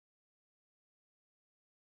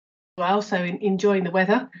well, so enjoying the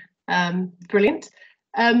weather. Brilliant.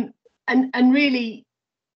 And really,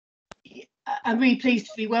 I'm really pleased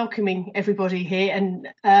to be welcoming everybody here.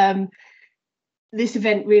 And this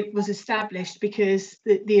event was established because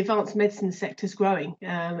the advanced medicine sector is growing.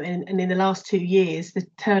 And in the last 2 years, the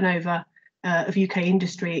turnover of UK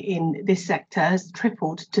industry in this sector has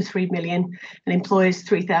tripled to 3 million and employs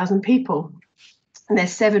 3,000 people. And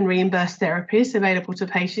there's 7 reimbursed therapies available to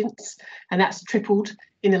patients, and that's tripled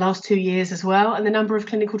in the last 2 years as well. And the number of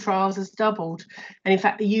clinical trials has doubled. And in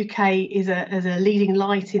fact, the UK is a leading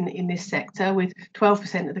light in this sector with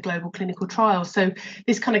 12% of the global clinical trials. So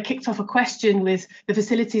this kind of kicked off a question with the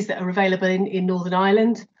facilities that are available in Northern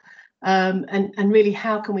Ireland, and really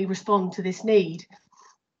how can we respond to this need?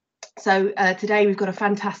 So today we've got a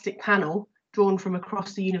fantastic panel drawn from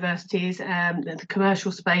across the universities, the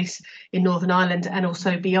commercial space in Northern Ireland and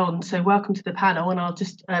also beyond. So welcome to the panel, and I'll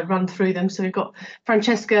just run through them. So we've got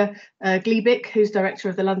Francesca Gliubich, who's Director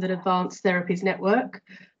of the London Advanced Therapies Network,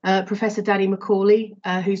 Professor Danny McAuley,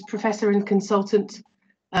 who's Professor and Consultant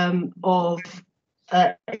in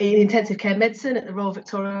Intensive Care Medicine at the Royal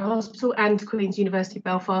Victoria Hospital and Queen's University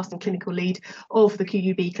Belfast, and Clinical Lead of the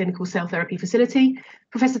QUB Clinical Cell Therapy Facility,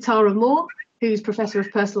 Professor Tara Moore, who's Professor of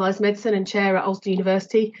Personalised Medicine and Chair at Ulster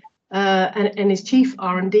University, and is Chief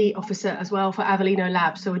R&D Officer as well for Avellino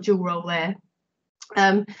Labs, so a dual role there.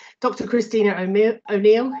 Dr. Christina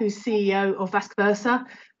O'Neill, who's CEO of Vasc Versa,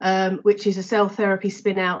 which is a cell therapy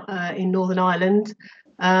spin-out in Northern Ireland,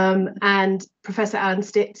 and Professor Alan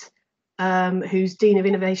Stitt, who's Dean of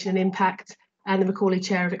Innovation and Impact and the McAuley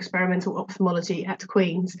Chair of Experimental Ophthalmology at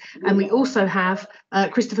Queen's. And we also have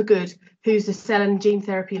Christopher Good, who's the Cell and Gene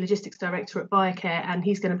Therapy Logistics Director at Biocare, and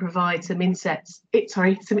he's going to provide some insights,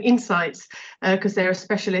 because they're a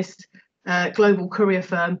specialist global courier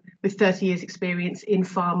firm with 30 years experience in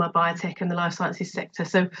pharma, biotech and the life sciences sector.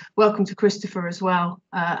 So welcome to Christopher as well,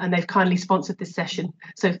 and they've kindly sponsored this session.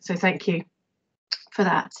 So thank you for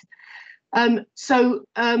that.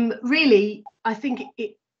 Really, I think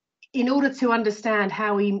in order to understand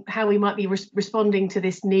how we might be responding to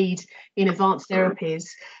this need in advanced therapies,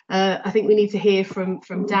 I think we need to hear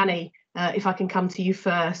from Danny, if I can come to you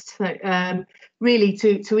first. So, really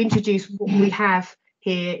to introduce what we have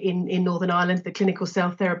here in Northern Ireland, the Clinical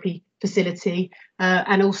Cell Therapy Facility,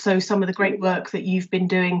 and also some of the great work that you've been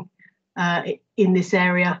doing in this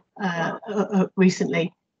area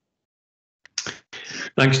recently.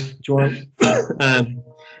 Thanks, Joann.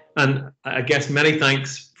 And I guess many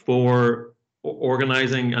thanks for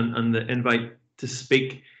organising and the invite to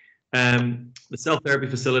speak. The Cell Therapy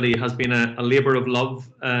Facility has been a labour of love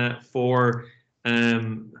for,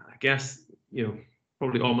 I guess,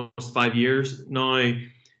 probably almost 5 years now,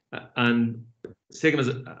 and it's taken us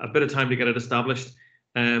a bit of time to get it established.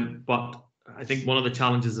 But I think one of the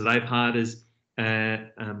challenges that I've had is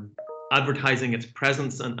advertising its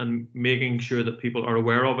presence and making sure that people are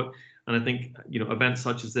aware of it. And I think events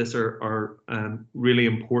such as this are really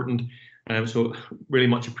important. So really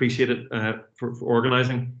much appreciated for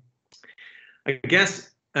organising. I guess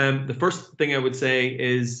the first thing I would say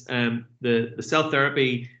is the Cell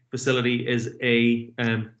Therapy Facility is a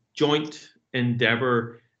joint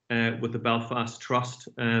endeavour with the Belfast Trust.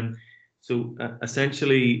 So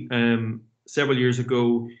essentially, several years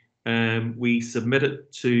ago, we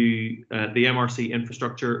submitted to the MRC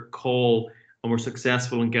infrastructure call and were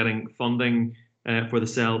successful in getting funding for the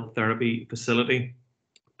Cell Therapy Facility.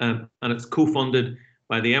 And it's co-funded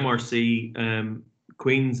by the MRC,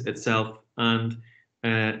 Queen's itself, and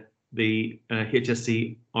the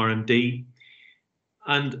HSC R&D.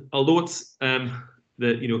 And although it's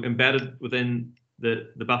embedded within the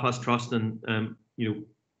Belfast Trust and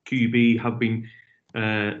QUB have been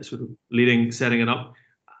sort of leading setting it up,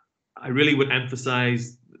 I really would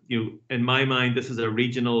emphasise, in my mind, this is a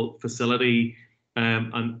regional facility,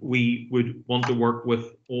 and we would want to work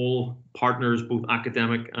with all partners, both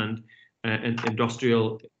academic and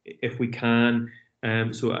industrial, if we can.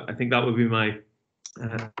 So I think that would be my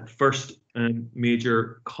first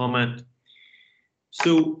major comment.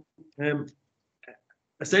 So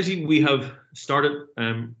essentially, we have started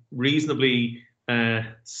reasonably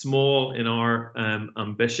small in our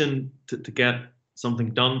ambition to get something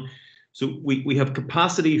done. So we have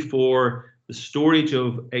capacity for the storage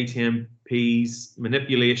of ATMPs,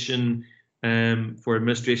 manipulation for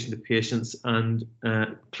administration to patients, and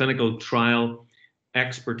clinical trial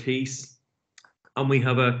expertise. And we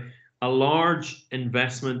have a large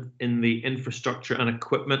investment in the infrastructure and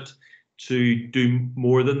equipment to do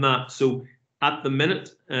more than that. So at the minute,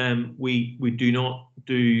 we do not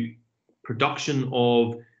do production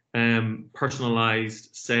of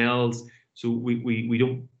personalized cells. So we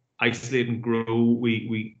don't isolate and grow.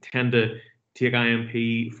 We tend to take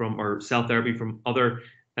IMP from, or cell therapy from, other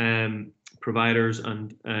providers,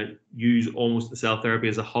 and use almost the cell therapy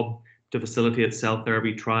as a hub to facilitate cell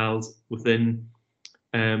therapy trials within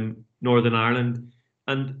Northern Ireland.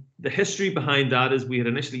 And the history behind that is we had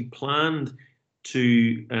initially planned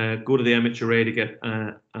to go to the MHRA to get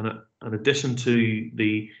an addition to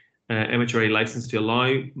the MHRA license to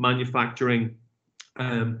allow manufacturing.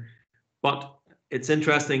 But it's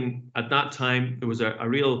interesting, at that time there was a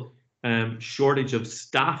real shortage of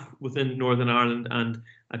staff within Northern Ireland, and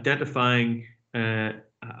identifying a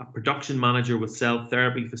production manager with cell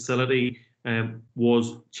therapy facility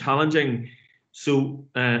was challenging. So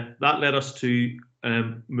that led us to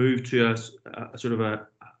move to a sort of a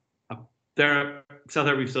cell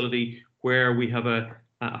therapy facility where we have a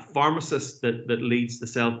pharmacist that leads the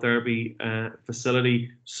cell therapy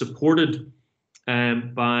facility, supported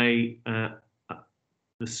by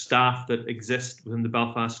the staff that exist within the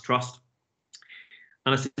Belfast Trust.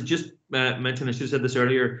 And I should just mention, I should have said this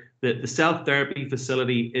earlier, that the cell therapy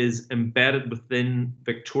facility is embedded within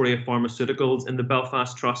Victoria Pharmaceuticals in the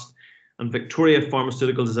Belfast Trust. And Victoria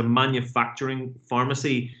Pharmaceuticals is a manufacturing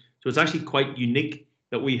pharmacy. So it's actually quite unique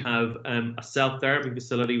that we have a cell therapy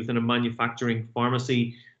facility within a manufacturing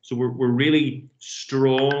pharmacy. So we're really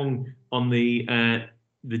strong on the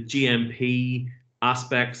GMP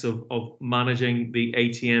aspects of managing the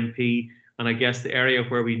ATMP. And I guess the area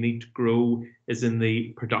where we need to grow is in the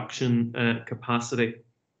production capacity.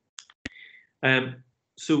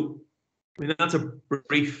 So I mean, that's a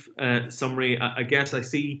brief summary. I guess I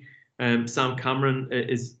see Sam Cameron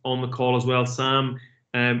is on the call as well. Sam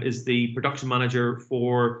is the production manager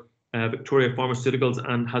for Victoria Pharmaceuticals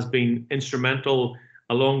and has been instrumental,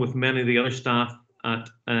 along with many of the other staff at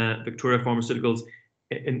Victoria Pharmaceuticals,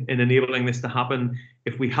 in enabling this to happen.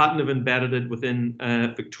 If we hadn't have embedded it within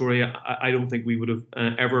Victoria, I don't think we would have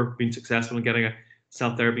ever been successful in getting a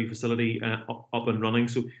cell therapy facility up and running.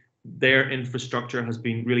 So their infrastructure has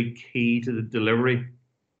been really key to the delivery.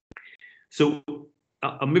 So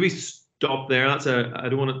I'll maybe stop there. I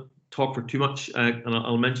don't want to talk for too much, and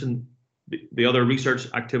I'll mention the other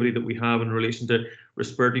research activity that we have in relation to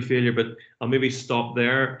respiratory failure, but I'll maybe stop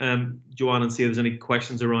there, Joann, and see if there's any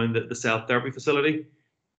questions around the cell therapy facility.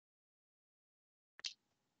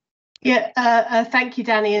 Yeah, thank you,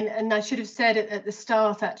 Danny. And I should have said at the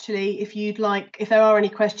start, actually, if there are any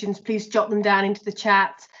questions, please jot them down into the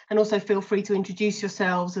chat, and also feel free to introduce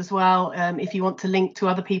yourselves as well. If you want to link to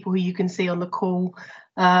other people who you can see on the call,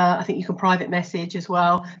 I think you can private message as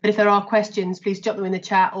well. But if there are questions, please jot them in the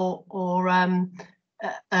chat, or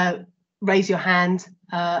raise your hand,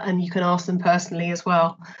 and you can ask them personally as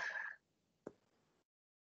well.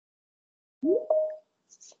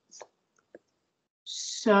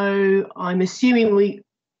 So I'm assuming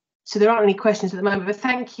so there aren't any questions at the moment, but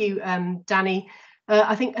thank you, Danny.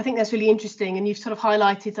 I think that's really interesting, and you've sort of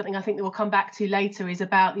highlighted something I think that we'll come back to later, is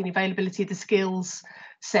about the availability of the skills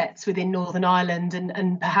sets within Northern Ireland,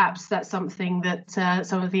 and perhaps that's something that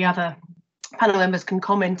some of the other panel members can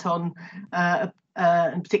comment on.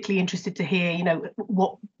 I'm particularly interested to hear,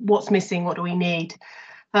 what's missing, what do we need.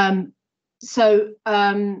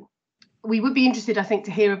 We would be interested, I think,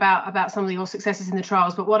 to hear about some of your successes in the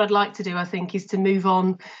trials. But what I'd like to do, I think, is to move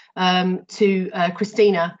on to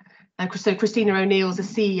Christina. So Christina O'Neil is the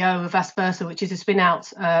CEO of Vice Versa, which is a spin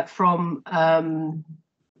out from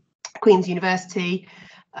Queen's University,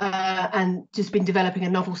 and just been developing a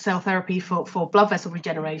novel cell therapy for blood vessel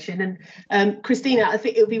regeneration. And Christina, I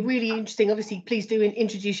think it would be really interesting. Obviously, please do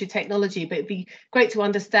introduce your technology, but it'd be great to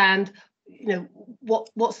understand,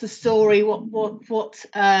 what's the story,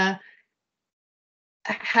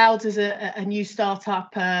 how does a new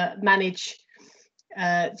startup manage,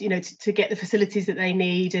 to get the facilities that they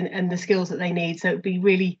need and the skills that they need. So it'd be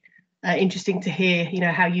really interesting to hear,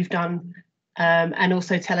 how you've done, and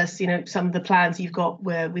also tell us, some of the plans you've got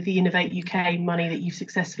with the Innovate UK money that you've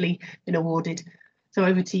successfully been awarded. So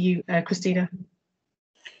over to you, Christina.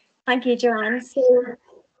 Thank you, Joann. So,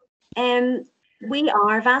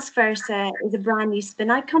 Vice Versa is a brand new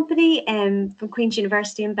spin-out company from Queen's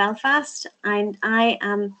University in Belfast, and my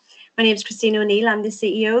name is Christina O'Neil. I'm the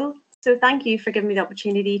CEO. So thank you for giving me the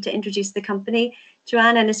opportunity to introduce the company,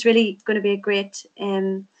 Joann, and it's really going to be a great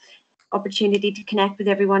opportunity to connect with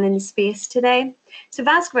everyone in the space today. So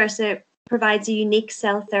Vice Versa provides a unique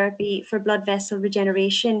cell therapy for blood vessel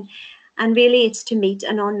regeneration, and really it's to meet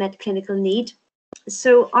an unmet clinical need.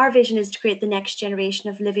 So our vision is to create the next generation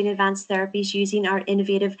of living advanced therapies using our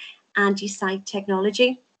innovative anti-site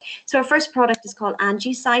technology. So our first product is called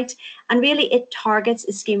anti-site, and really it targets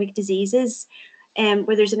ischemic diseases.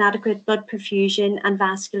 where there's inadequate blood perfusion and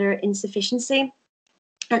vascular insufficiency.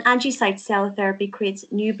 And anti-site cell therapy creates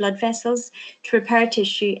new blood vessels to repair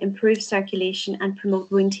tissue, improve circulation, and promote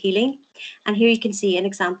wound healing. And here you can see an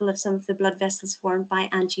example of some of the blood vessels formed by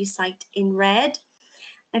anti-site in red.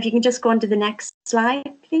 If you can just go on to the next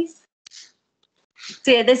slide, please.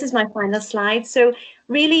 So yeah, this is my final slide. So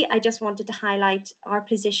really, I just wanted to highlight our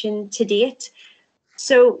position to date.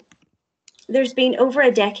 So there's been over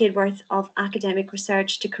a decade worth of academic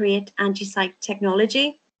research to create anti-site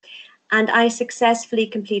technology. And I successfully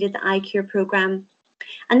completed the iCure program.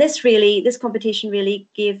 And this competition really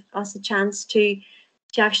gave us a chance to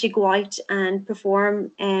actually go out and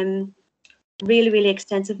perform really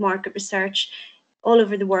extensive market research all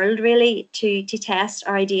over the world, really, to test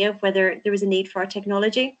our idea of whether there was a need for our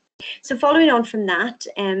technology. So following on from that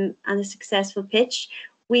and the successful pitch,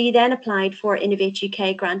 we then applied for Innovate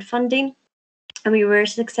UK grant funding, and we were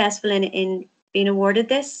successful in being awarded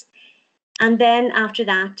this. And then after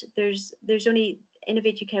that, there's only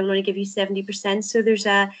Innovate UK will only give you 70%. So there's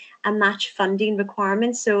a match funding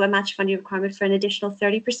requirement. So a match funding requirement for an additional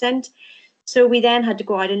 30%. So we then had to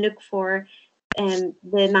go out and look for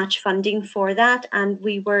the match funding for that. And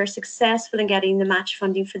we were successful in getting the match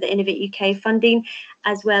funding for the Innovate UK funding,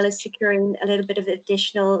 as well as securing a little bit of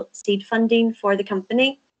additional seed funding for the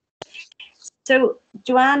company. So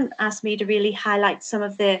Joann asked me to really highlight some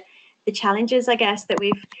of the challenges, I guess, that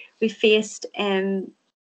we've faced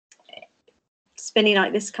spinning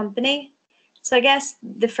out this company. So I guess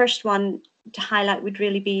the first one to highlight would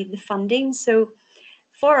really be the funding. So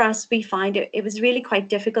for us, we find it was really quite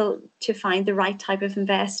difficult to find the right type of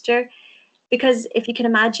investor, because if you can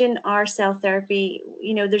imagine our cell therapy,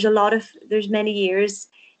 you know, there's many years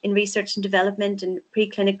in research and development and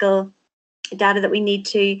preclinical data that we need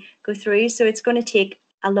to go through. So it's going to take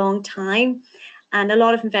a long time. And a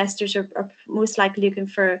lot of investors are most likely looking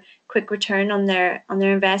for a quick return on their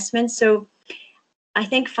investment. So I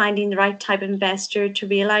think finding the right type of investor to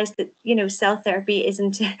realize that, you know, cell therapy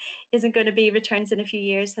isn't going to be returns in a few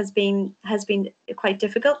years has been quite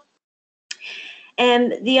difficult.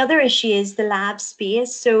 And the other issue is the lab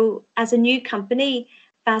space. So as a new company,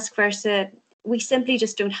 vice versa, we simply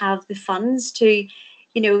just don't have the funds to,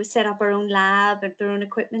 you know, set up our own lab and their own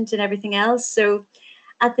equipment and everything else. So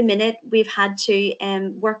at the minute, we've had to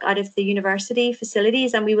work out of the university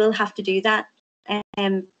facilities, and we will have to do that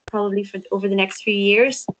probably for over the next few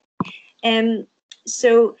years.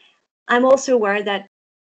 So I'm also aware that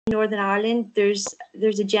in Northern Ireland, there's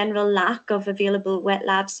a general lack of available wet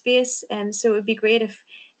lab space, and so it would be great if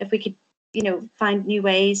we could, you know, find new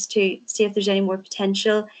ways to see if there's any more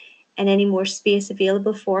potential and any more space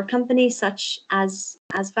available for companies such as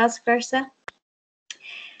vice versa.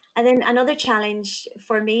 And then another challenge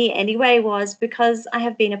for me anyway was because I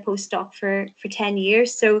have been a postdoc for 10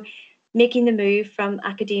 years. So making the move from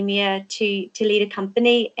academia to lead a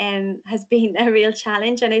company has been a real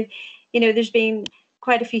challenge. And there's been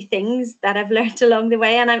quite a few things that I've learned along the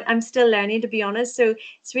way, and I'm still learning, to be honest. So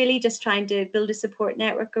it's really just trying to build a support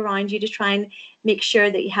network around you to try and make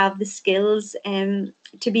sure that you have the skills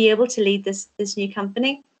to be able to lead this new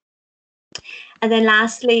company. And then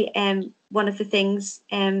lastly, one of the things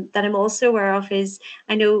that I'm also aware of is,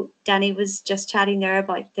 I know Danny was just chatting there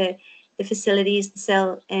about the facilities, the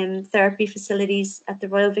cell therapy facilities at the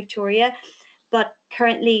Royal Victoria, but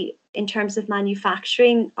currently in terms of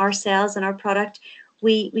manufacturing our cells and our product,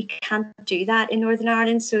 we can't do that in Northern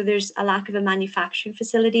Ireland. So there's a lack of a manufacturing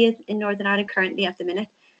facility in Northern Ireland currently at the minute.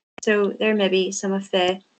 So there may be some of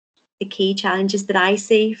the key challenges that I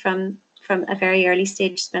see from a very early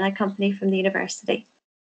stage spin-out company from the university.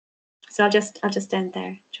 So I'll just end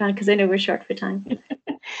there, Joann, because I know we're short for time.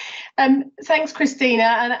 Thanks,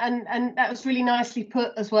 Christina, and that was really nicely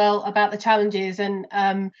put as well about the challenges. And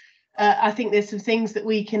I think there's some things that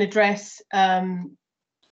we can address in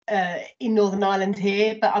Northern Ireland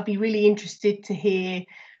here, but I'd be really interested to hear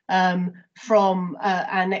from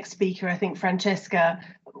our next speaker, I think Francesca,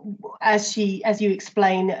 as you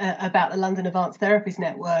explain about the London Advanced Therapies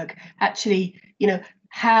Network. Actually,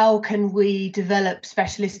 how can we develop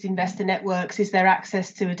specialist investor networks? Is there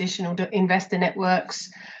access to additional investor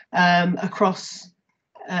networks across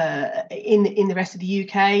in the rest of the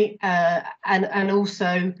UK? And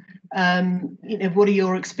also, what are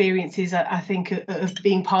your experiences, I think, of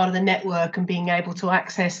being part of the network and being able to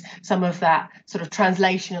access some of that sort of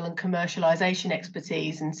translational and commercialization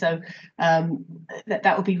expertise? And so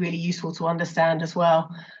that would be really useful to understand as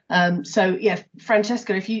well. So yeah,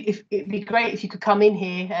 Francesca, if it'd be great if you could come in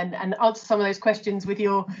here and answer some of those questions with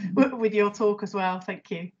your talk as well.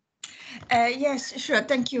 Thank you. Yes, sure.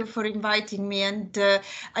 Thank you for inviting me, and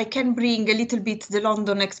I can bring a little bit the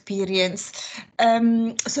London experience.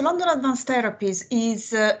 So London Advanced Therapies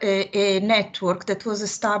is a network that was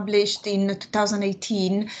established in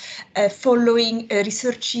 2018 following a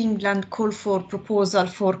Research England call for proposal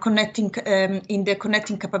for connecting in the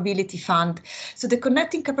Connecting Capability Fund. So the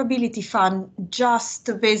Connecting Capability Fund just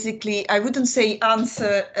basically, I wouldn't say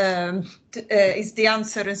answer is the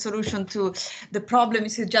answer and solution to the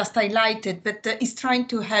problems you just highlighted, but is trying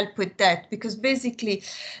to help with that, because basically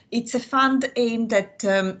it's a fund aimed at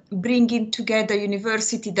bringing together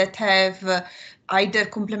universities that have either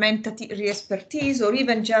complementary expertise or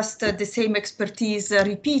even just the same expertise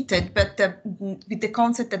repeated, but with the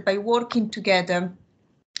concept that by working together,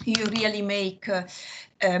 you really make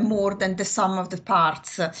more than the sum of the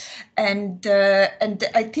parts. And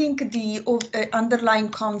I think the underlying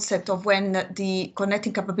concept of when the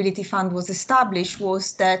Connecting Capability Fund was established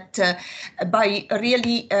was that by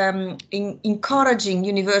really encouraging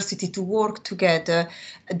university to work together,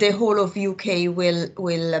 the whole of UK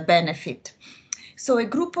will benefit. So a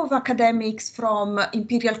group of academics from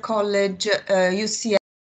Imperial College, UCL,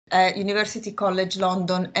 University College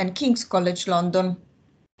London and King's College London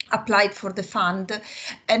applied for the fund,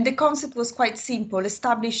 and the concept was quite simple: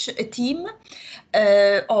 establish a team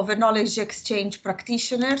of knowledge exchange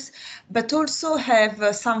practitioners, but also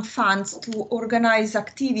have some funds to organize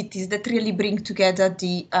activities that really bring together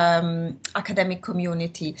the academic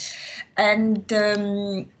community. And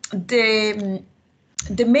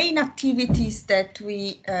the main activities that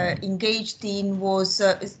we engaged in was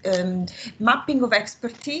mapping of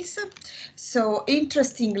expertise. So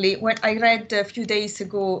interestingly, when I read a few days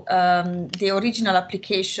ago the original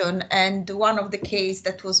application, and one of the case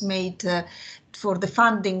that was made for the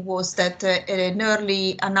funding was that an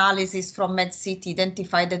early analysis from MedCity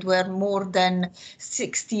identified that there were more than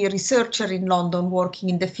 60 researchers in London working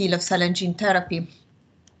in the field of cell and gene therapy.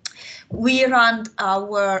 We run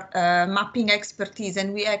our mapping expertise,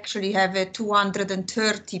 and we actually have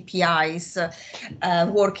 230 PIs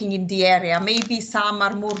working in the area. Maybe some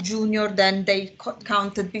are more junior than they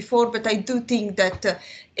counted before, but I do think that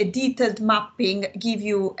a detailed mapping gives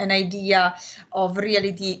you an idea of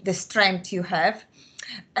really the strength you have.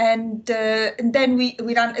 And then we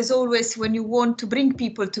run, as always, when you want to bring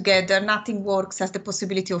people together, nothing works as the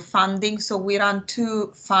possibility of funding. So we run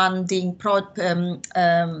two funding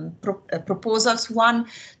proposals, one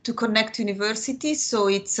to connect universities. So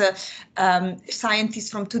it's scientists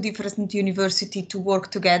from two different universities to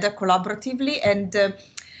work together collaboratively. And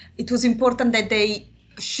it was important that they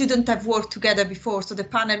shouldn't have worked together before. So the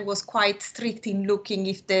panel was quite strict in looking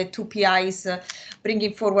if the two PIs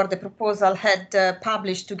bringing forward the proposal had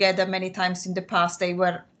published together many times in the past. They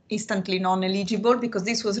were instantly non-eligible, because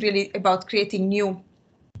this was really about creating new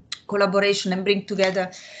collaboration and bring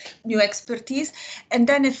together new expertise. And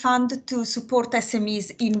then a fund to support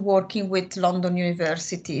SMEs in working with London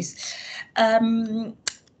universities.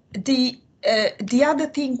 The other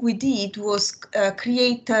thing we did was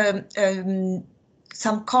create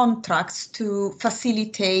some contracts to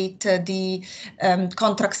facilitate the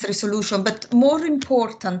contracts resolution. But more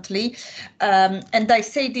importantly, and I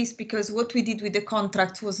say this because what we did with the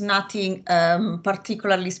contracts was nothing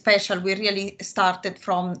particularly special. We really started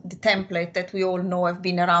from the template that we all know have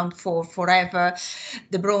been around for forever,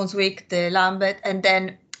 the Brunswick, the Lambert, and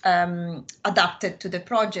then adapted to the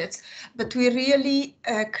projects. But we really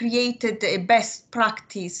created a best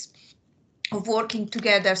practice of working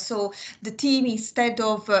together. So the team, instead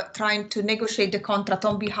of trying to negotiate the contract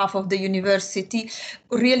on behalf of the university,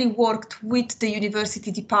 really worked with the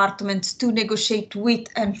university departments to negotiate with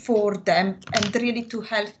and for them, and really to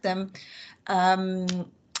help them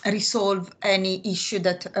resolve any issue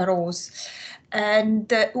that arose.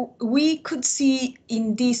 And we could see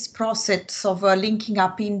in this process of linking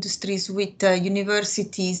up industries with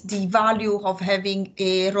universities the value of having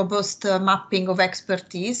a robust mapping of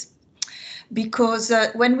expertise. Because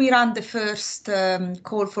when we ran the first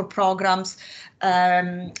call for programs,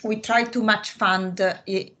 we tried to match fund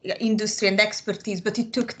industry and expertise, but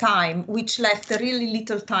it took time, which left really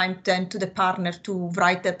little time then to the partner to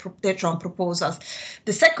write their own proposals.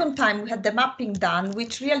 The second time we had the mapping done,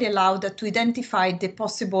 which really allowed us to identify the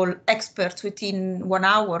possible experts within 1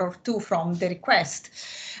 hour or two from the request.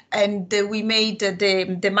 And we made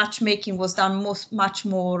the matchmaking was done much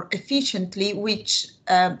more efficiently, which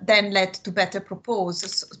then led to better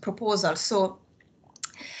proposals. So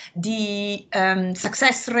the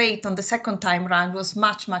success rate on the second time round was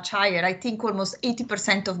much higher. I think almost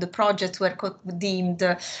 80% of the projects were deemed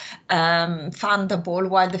fundable,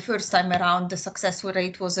 while the first time around the success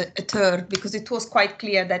rate was a third, because it was quite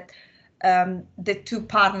clear that the two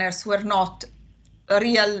partners were not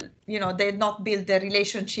real, they had not built the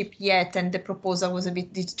relationship yet, and the proposal was a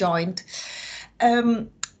bit disjoint.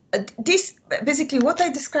 This basically what I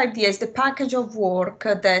described here is the package of work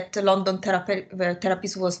that London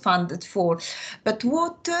Therapies was funded for. But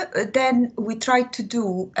what then we tried to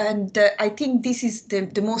do, and I think this is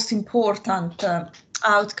the most important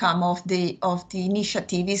outcome of the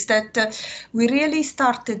initiative, is that we really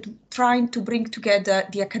started trying to bring together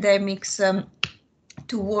the academics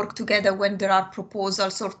to work together when there are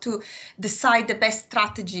proposals, or to decide the best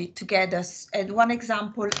strategy together. And one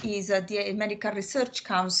example is the American Research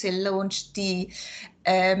Council launched the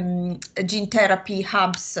gene therapy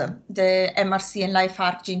hubs, the MRC and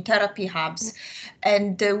LifeArc gene therapy hubs.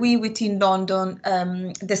 And we within London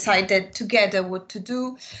decided together what to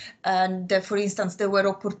do. And for instance, there were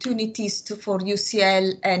opportunities for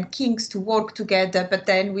UCL and King's to work together, but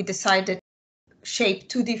then we decided shape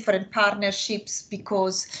two different partnerships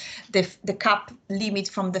because the cap limit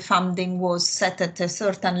from the funding was set at a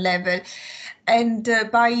certain level. And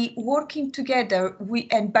by working together,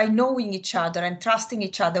 and by knowing each other and trusting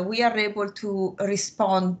each other, we are able to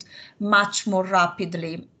respond much more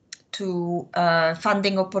rapidly to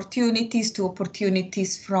funding opportunities, to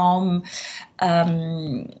opportunities from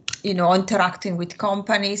interacting with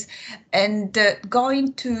companies. And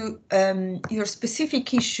going to your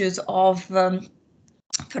specific issues of,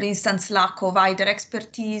 for instance, lack of either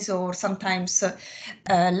expertise or sometimes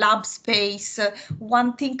lab space,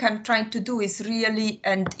 one thing I'm trying to do is really,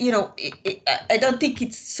 and I don't think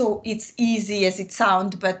it's easy as it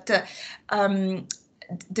sounds, but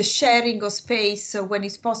the sharing of space when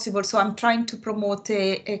it's possible. So I'm trying to promote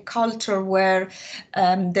a culture where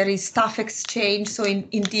there is staff exchange. So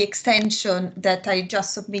in the extension that I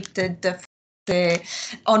just submitted,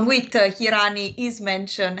 on which HIRANI is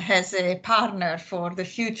mentioned as a partner for the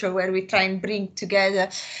future, where we try and bring together.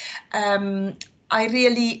 I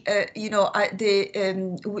really,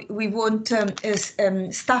 we want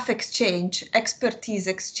staff exchange, expertise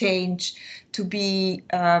exchange to be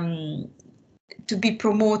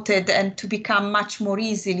promoted and to become much more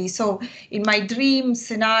easily. So in my dream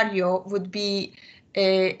scenario would be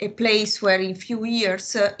a place where in few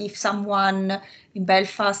years, if someone in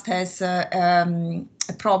Belfast has a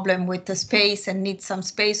problem with the space and needs some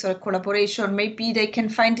space or a collaboration, maybe they can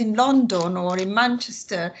find in London or in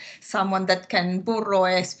Manchester someone that can borrow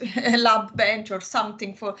a lab bench or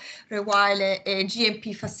something for a while, a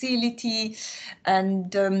GMP facility.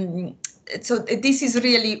 And so this is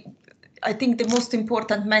really, I think, the most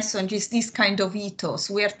important message is this kind of ethos.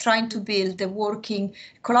 We are trying to build a working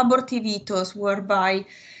collaborative ethos whereby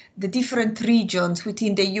the different regions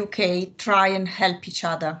within the UK try and help each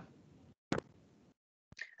other.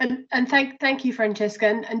 And thank you, Francesca.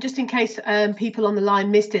 And just in case people on the line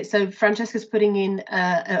missed it, so Francesca's putting in,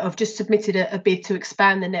 I've just submitted a bid to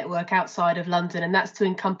expand the network outside of London, and that's to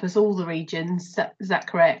encompass all the regions. Is that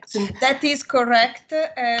correct? And that is correct,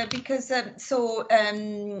 because and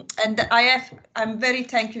I'm very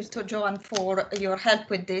thankful to Joann for your help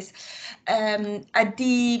with this. At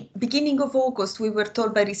the beginning of August, we were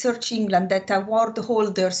told by Research England that award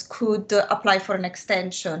holders could apply for an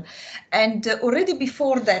extension, and already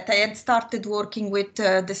before that, I had started working with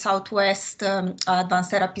the Southwest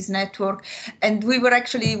Advanced Therapies Network, and we were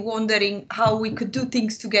actually wondering how we could do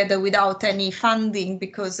things together without any funding,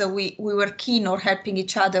 because we were keen on helping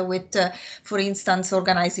each other with, for instance,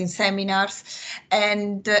 organizing seminars.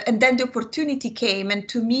 And then the opportunity came, and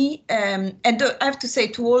to me, and I have to say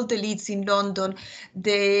to all the leads in London,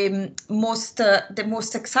 the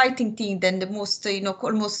most exciting thing, then the most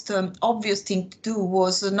almost obvious thing to do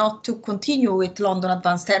was not to continue with London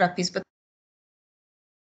Advanced Therapies, but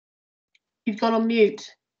you've gone on mute.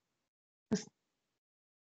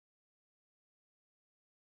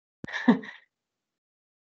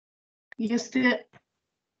 You're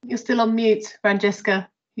still on mute, Francesca.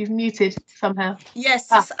 You've muted somehow. Yes,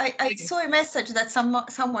 I saw a message that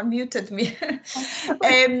someone muted me.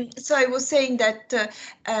 So I was saying that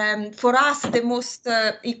for us, the most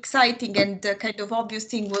exciting and kind of obvious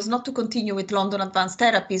thing was not to continue with London Advanced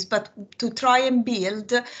Therapies, but to try and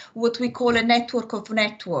build what we call a network of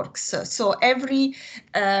networks. So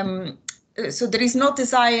so there is no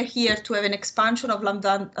desire here to have an expansion of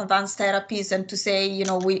London Advanced Therapies and to say,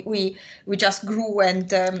 we just grew and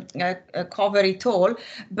cover it all,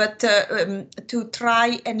 but to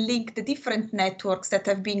try and link the different networks that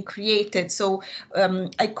have been created. So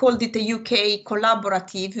I called it a UK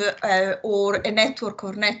collaborative or a network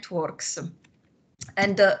of networks.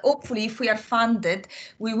 And hopefully, if we are funded,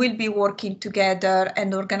 we will be working together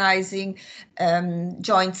and organizing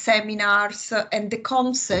joint seminars. And the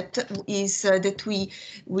concept is that we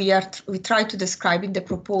try to describe in the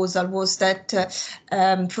proposal was that,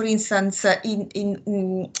 for instance,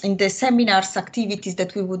 in the seminars activities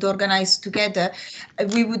that we would organize together,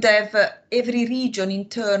 we would have every region in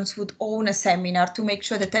turns would own a seminar to make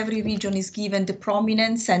sure that every region is given the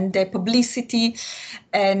prominence and the publicity.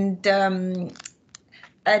 And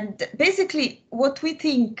basically, what we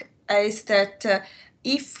think is that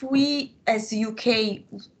if we, as UK,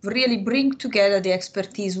 really bring together the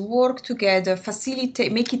expertise, work together,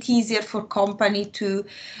 facilitate, make it easier for company to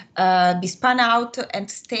be spun out and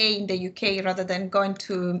stay in the UK rather than going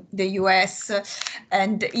to the US,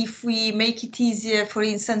 and if we make it easier, for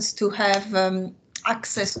instance, to have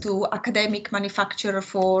access to academic manufacturer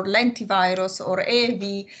for lentivirus or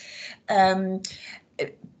AAV,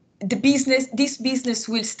 this business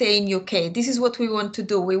will stay in UK. This is what we want to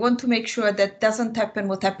do. We want to make sure that doesn't happen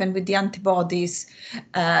what happened with the antibodies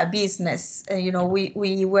business.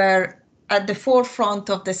 We were at the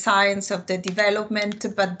forefront of the science of the development,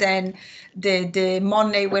 but then the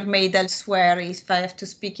money were made elsewhere, if I have to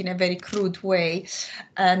speak in a very crude way.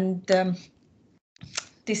 And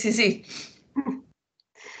this is it.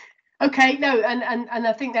 Okay, no, and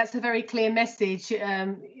I think that's a very clear message,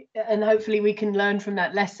 and hopefully we can learn from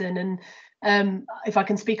that lesson. And if I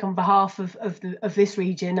can speak on behalf of this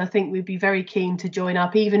region, I think we'd be very keen to join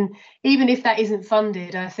up, even if that isn't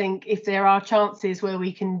funded. I think if there are chances where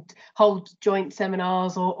we can hold joint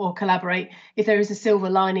seminars or collaborate, if there is a silver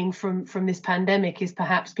lining from this pandemic, is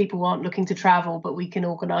perhaps people aren't looking to travel, but we can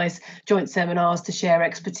organise joint seminars to share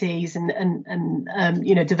expertise and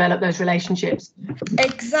develop those relationships.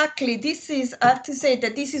 Exactly. I have to say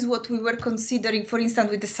that this is what we were considering, for instance,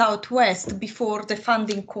 with the Southwest before the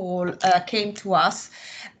funding call came to us,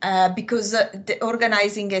 because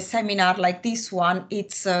organizing a seminar like this one,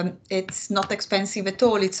 it's not expensive at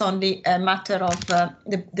all. It's only a matter of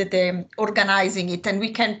the organizing it, and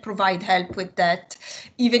we can provide help with that,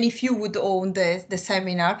 even if you would own the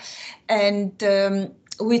seminar. And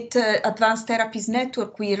with Advanced Therapies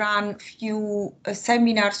Network, we ran few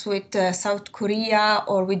seminars with South Korea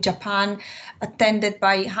or with Japan, attended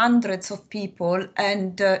by hundreds of people,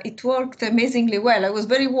 and it worked amazingly well. I was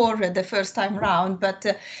very worried the first time round, but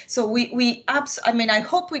so I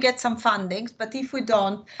hope we get some fundings, but if we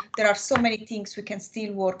don't, there are so many things we can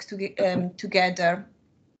still work together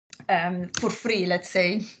for free, let's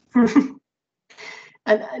say.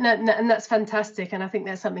 And that's fantastic, and I think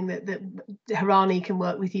that's something that HIRANI can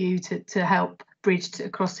work with you to help bridge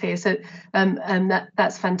across here. So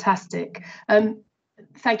that's fantastic.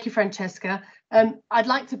 Thank you, Francesca. I'd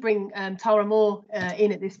like to bring Tara Moore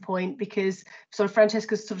in at this point, because sort of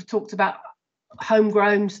Francesca sort of talked about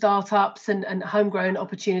homegrown startups and homegrown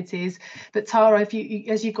opportunities, but Tara,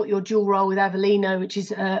 as you've got your dual role with Avellino, which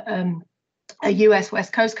is a US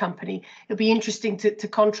West Coast company, it'll be interesting to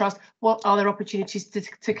contrast what are there opportunities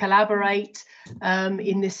to collaborate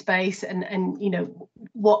in this space, and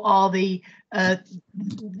what are the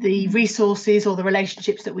resources or the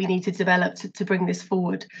relationships that we need to develop to bring this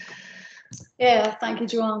forward. Yeah, thank you,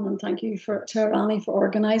 Joann, and thank you to HIRANI for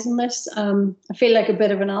organising this. I feel like a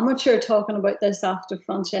bit of an amateur talking about this after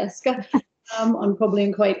Francesca. I'm probably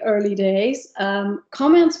in quite early days.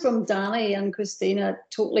 Comments from Danny and Christina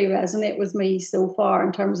totally resonate with me so far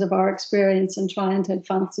in terms of our experience in trying to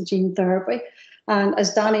advance the gene therapy. And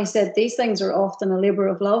as Danny said, these things are often a labour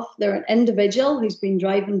of love. They're an individual who's been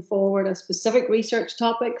driving forward a specific research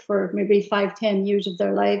topic for maybe 5-10 years of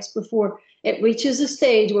their lives before it reaches a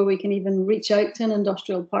stage where we can even reach out to an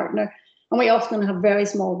industrial partner. And we often have very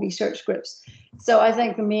small research groups. So I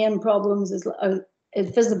think the main problems is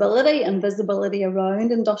visibility and visibility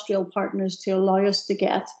around industrial partners to allow us to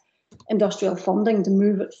get industrial funding to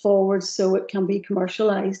move it forward so it can be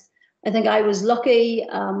commercialized. I think I was lucky.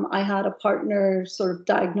 I had a partner sort of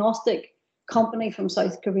diagnostic company from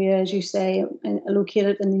South Korea, as you say,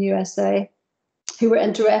 located in the USA, who were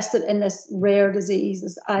interested in this rare disease,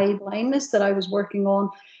 this eye blindness that I was working on.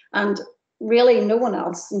 And really no one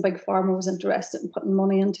else in Big Pharma was interested in putting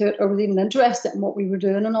money into it or was even interested in what we were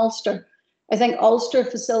doing in Ulster. I think Ulster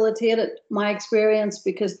facilitated my experience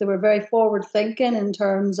because they were very forward thinking in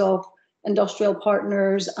terms of industrial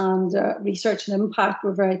partners, and research and impact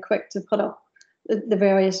were very quick to put up the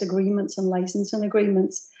various agreements and licensing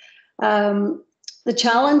agreements. The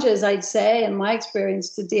challenges, I'd say, in my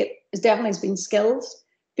experience to date, is definitely has been skills,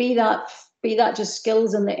 be that just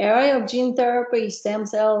skills in the area of gene therapy, stem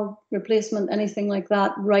cell replacement, anything like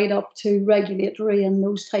that, right up to regulatory and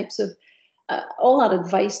those types of all that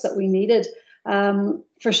advice that we needed.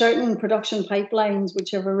 For certain production pipelines,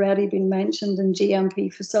 which have already been mentioned in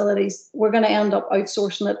GMP facilities, we're going to end up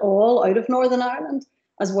outsourcing it all out of Northern Ireland,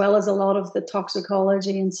 as well as a lot of the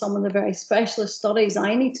toxicology and some of the very specialist studies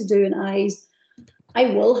I need to do in eyes. I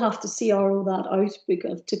will have to CRO that out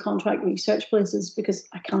because, to contract research places, because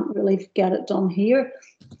I can't really get it done here.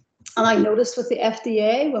 And I noticed with the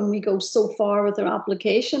FDA, when we go so far with their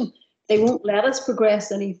application, they won't let us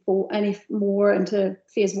progress any more into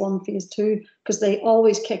phase 1, phase 2, because they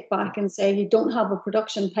always kick back and say, you don't have a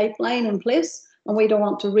production pipeline in place, and we don't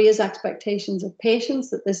want to raise expectations of patients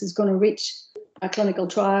that this is going to reach a clinical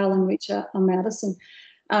trial and reach a medicine.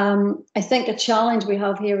 I think a challenge we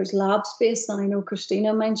have here is lab space, and I know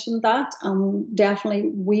Christina mentioned that. Definitely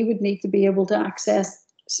we would need to be able to access,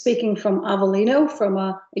 speaking from Avellino, from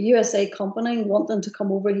a USA company wanting to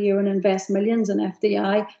come over here and invest millions in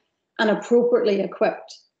FDI, an appropriately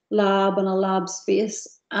equipped lab and a lab space.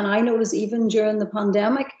 And I notice even during the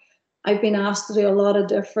pandemic, I've been asked to do a lot of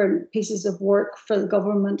different pieces of work for the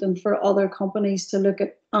government and for other companies to look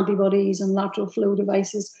at antibodies and lateral flow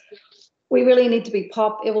devices. We really need to be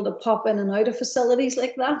able to pop in and out of facilities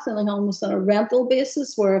like that, and almost on a rental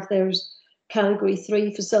basis, where if there's category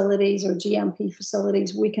 3 facilities or GMP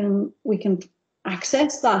facilities, we can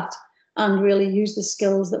access that and really use the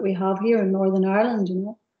skills that we have here in Northern Ireland, you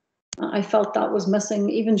know. I felt that was missing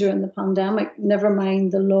even during the pandemic, never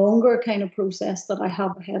mind the longer kind of process that I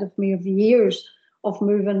have ahead of me of years of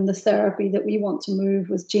moving the therapy that we want to move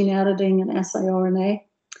with gene editing and siRNA.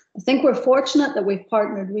 I think we're fortunate that we've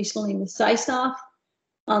partnered recently with SciStaff,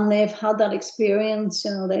 and they've had that experience,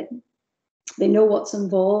 you know, they know what's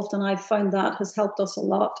involved, and I've found that has helped us a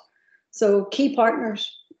lot. So key partners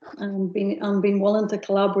and being willing to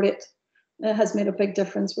collaborate has made a big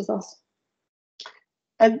difference with us.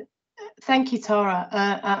 And thank you, Tara.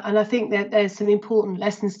 And I think that there's some important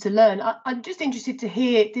lessons to learn. I'm just interested to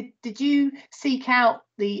hear, did you seek out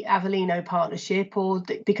the Avellino partnership, or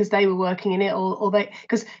because they were working in it, or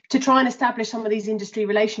because to try and establish some of these industry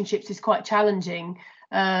relationships is quite challenging.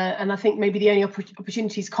 And I think maybe the only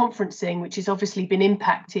opportunity is conferencing, which has obviously been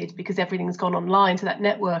impacted because everything's gone online, to that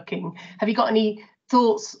networking. Have you got any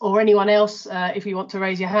thoughts, or anyone else, if you want to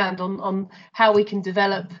raise your hand, on how we can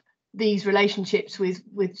develop these relationships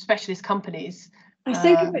with specialist companies? I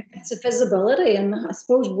think it's a visibility, and I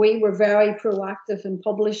suppose we were very proactive in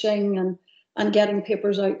publishing and getting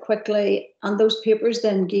papers out quickly, and those papers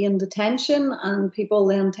then gained attention, and people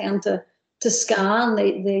then tend to scan.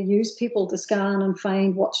 They use people to scan and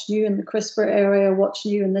find what's new in the CRISPR area, what's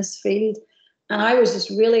new in this field. And I was just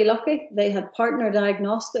really lucky. They had partner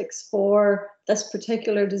diagnostics for this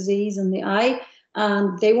particular disease in the eye,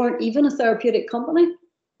 and they weren't even a therapeutic company.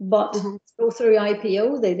 But to go through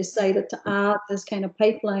IPO, they decided to add this kind of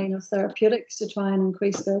pipeline of therapeutics to try and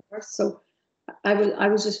increase their worth. So I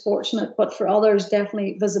was just fortunate, but for others,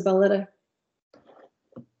 definitely visibility.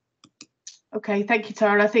 Okay, thank you,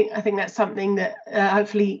 Tara. I think that's something that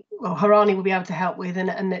hopefully, well, HIRANI will be able to help with,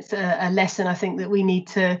 and it's a lesson I think that we need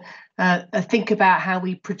to think about, how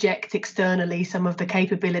we project externally some of the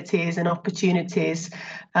capabilities and opportunities,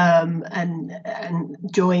 and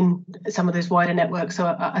join some of those wider networks.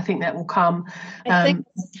 So I think that will come. I think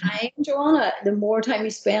it's time, Joanna. The more time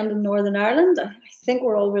you spend in Northern Ireland, I think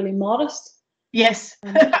we're all really modest. Yes,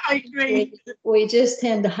 I agree. We just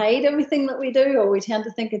tend to hide everything that we do, or we tend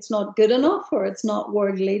to think it's not good enough, or it's not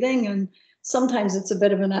world leading. And sometimes it's a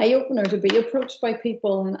bit of an eye opener to be approached by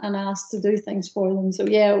people and asked to do things for them. So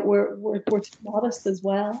yeah, we're modest as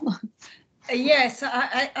well. Yes,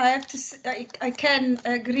 I have to say, I can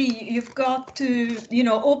agree. You've got to, you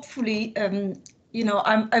know, hopefully, you know,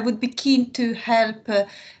 I would be keen to help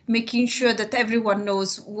making sure that everyone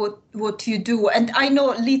knows what you do. And I know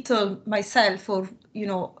little myself, or, you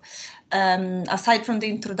know, aside from the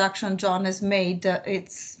introduction John has made,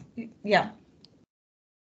 yeah.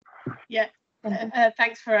 Yeah,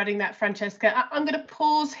 thanks for adding that, Francesca. I'm going to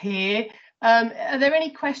pause here. Are there any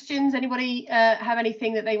questions? Anybody have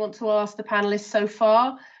anything that they want to ask the panelists so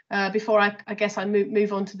far, before I guess I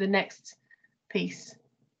move on to the next piece?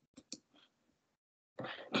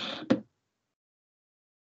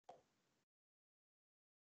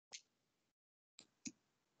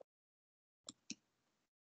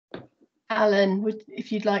 Alan, if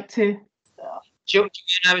you'd like to. Joann,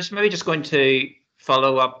 I was maybe just going to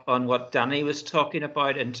follow up on what Danny was talking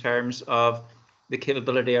about in terms of the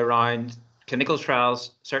capability around clinical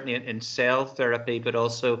trials, certainly in cell therapy, but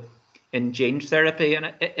also in gene therapy.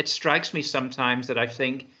 And it strikes me sometimes that I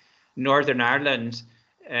think Northern Ireland,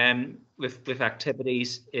 with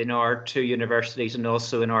activities in our 2 universities and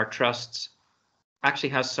also in our trusts, actually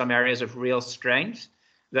has some areas of real strength.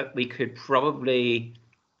 that we could probably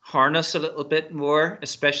harness a little bit more,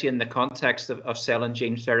 especially in the context of cell and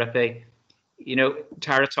gene therapy. You know,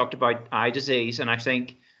 Tara talked about eye disease, and I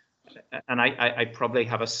think, and I probably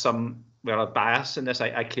have a bias in this.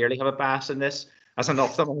 I clearly have a bias in this as an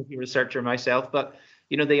ophthalmology researcher myself, but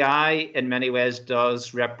you know, the eye in many ways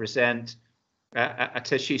does represent a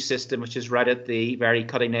tissue system which is right at the very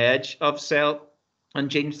cutting edge of cell and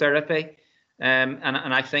gene therapy. And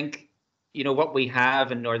I think, you know, what we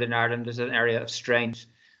have in Northern Ireland is an area of strength,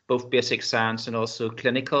 both basic science and also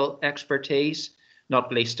clinical expertise,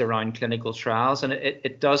 not least around clinical trials. And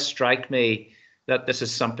it does strike me that this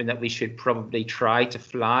is something that we should probably try to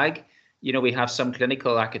flag. You know, we have some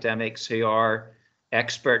clinical academics who are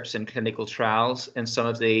experts in clinical trials in some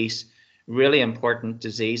of these really important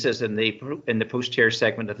diseases in the posterior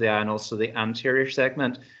segment of the eye and also the anterior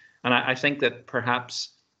segment. And I think that perhaps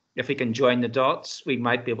if we can join the dots, we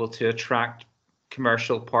might be able to attract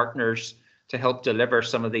commercial partners to help deliver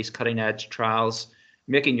some of these cutting edge trials,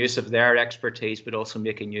 making use of their expertise, but also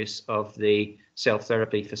making use of the cell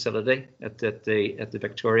therapy facility at the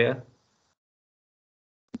Victoria.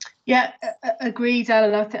 Yeah, agreed,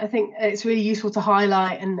 Alan. I think it's really useful to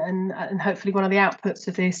highlight, and hopefully one of the outputs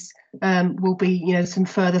of this will be, you know, some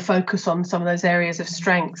further focus on some of those areas of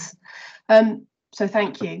strengths. So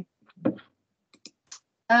thank you.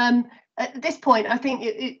 At this point, I think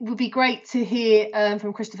it would be great to hear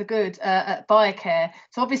from Christopher Good at Biocare.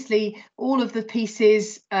 So obviously, all of the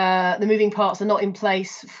pieces, the moving parts are not in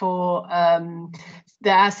place for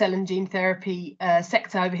our cell and gene therapy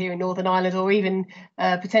sector over here in Northern Ireland, or even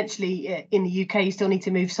potentially in the UK. You still need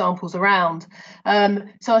to move samples around.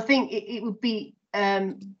 So I think it would be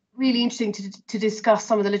really interesting to discuss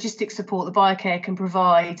some of the logistics support that Biocare can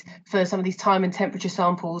provide for some of these time and temperature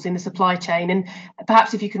samples in the supply chain, and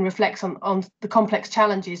perhaps if you can reflect on the complex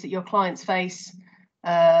challenges that your clients face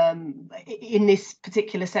in this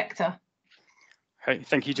particular sector. Hey,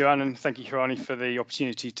 thank you, Joanne, and thank you, HIRANI, for the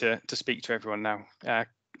opportunity to speak to everyone now.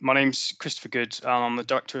 My name's Christopher Good, and I'm the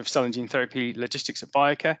Director of Cell and Gene Therapy Logistics at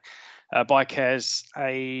Biocare. Biocare is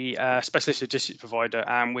a specialist logistics provider,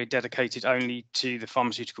 and we're dedicated only to the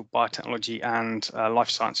pharmaceutical, biotechnology and life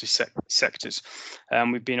sciences sectors.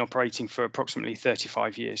 We've been operating for approximately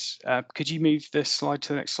 35 years. Could you move the slide to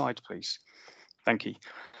the next slide, please? Thank you.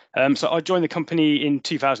 So I joined the company in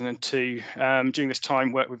 2002. During this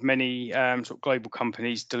time, worked with many sort of global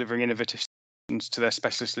companies delivering innovative to their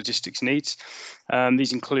specialist logistics needs.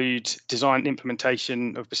 These include design and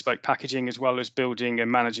implementation of bespoke packaging, as well as building and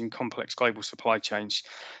managing complex global supply chains.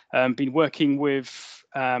 Been working with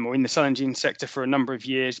or in the cell and gene sector for a number of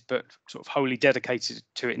years, but sort of wholly dedicated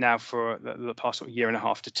to it now for the past sort of year and a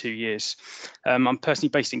half to 2 years. I'm personally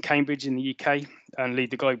based in Cambridge in the UK and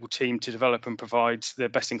lead the global team to develop and provide the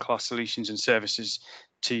best-in-class solutions and services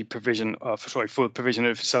to provision of, for the provision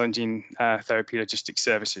of cell and gene therapy logistics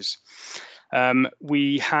services.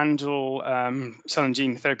 We handle cell and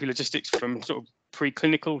gene therapy logistics from sort of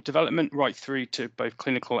preclinical development right through to both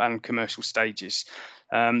clinical and commercial stages.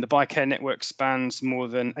 The Biocare network spans more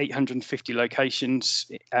than 850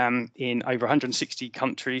 locations in over 160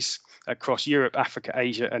 countries across Europe, Africa,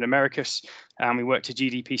 Asia, and Americas, and we work to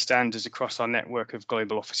GDP standards across our network of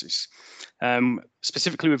global offices.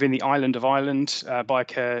 Specifically within the island of Ireland,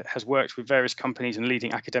 Biocare has worked with various companies and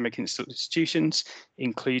leading academic institutions,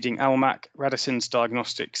 including Almac, Radisson's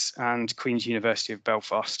Diagnostics, and Queen's University of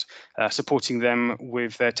Belfast, supporting them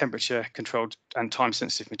with their temperature-controlled and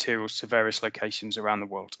time-sensitive materials to various locations around the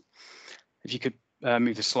world. If you could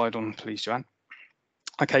move the slide on, please, Joanne.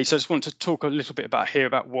 Okay, so I just want to talk a little bit about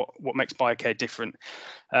what makes Biocare different.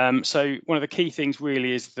 So one of the key things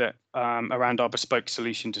really is that around our bespoke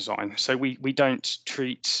solution design. So we don't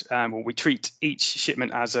treat, we treat each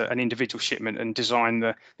shipment as an individual shipment and design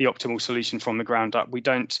the optimal solution from the ground up. We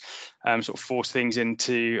don't sort of force things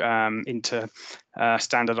into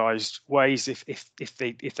standardized ways if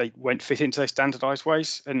they won't fit into those standardized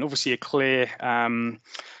ways. And obviously a clear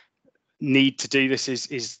need to do this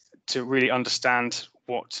is to really understand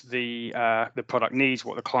what the product needs,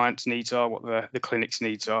 what the client's needs are, what the clinic's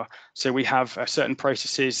needs are. So we have certain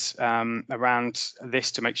processes around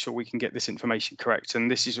this to make sure we can get this information correct.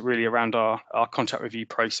 And this is really around our contract review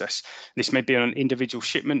process. This may be on an individual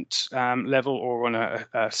shipment level or on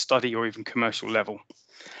a study or even commercial level.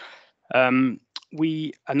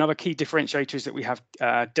 Another key differentiator is that we have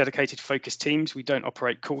dedicated focused teams. We don't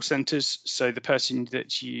operate call centers, so the person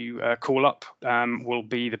that you call up will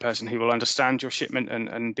be the person who will understand your shipment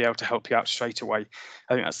and be able to help you out straight away.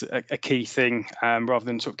 I think that's a key thing, rather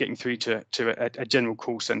than sort of getting through to a general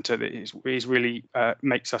call center that is really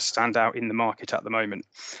makes us stand out in the market at the moment.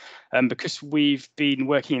 Because we've been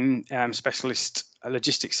working in specialist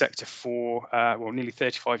logistics sector for well, nearly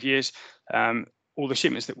 35 years, all the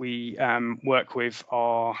shipments that we work with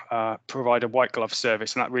are provide a white glove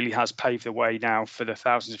service, and that really has paved the way now for the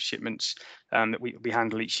thousands of shipments that we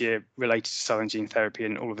handle each year related to cell and gene therapy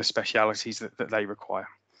and all of the specialities that they require.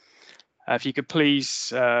 If you could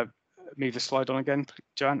please move the slide on again,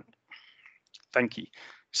 Joann. Thank you.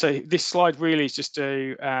 So this slide really is just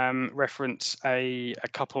to reference a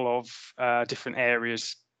couple of different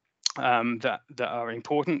areas that are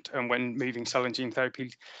important and when moving cell and gene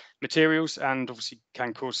therapy materials, and obviously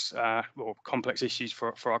can cause or complex issues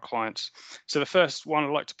for our clients. So the first one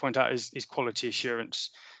I'd like to point out is quality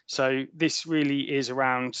assurance. So this really is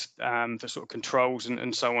around the sort of controls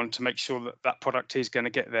and so on to make sure that that product is going to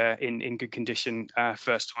get there in good condition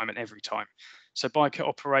first time and every time. So Biocare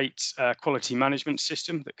operates a quality management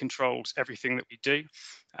system that controls everything that we do.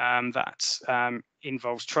 That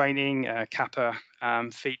involves training, CAPA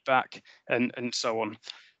feedback, and so on.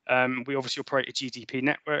 We obviously operate a GDP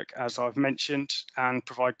network, as I've mentioned, and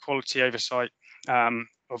provide quality oversight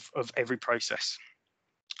of every process.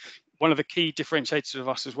 One of the key differentiators of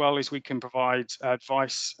us as well is we can provide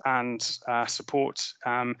advice and support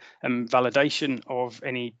and validation of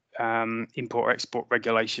any import or export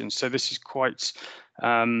regulations. So this is quite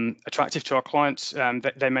attractive to our clients.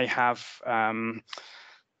 They may have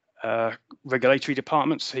regulatory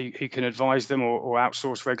departments who can advise them or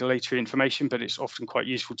outsource regulatory information, but it's often quite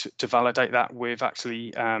useful to validate that with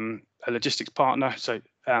actually a logistics partner, so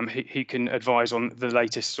who can advise on the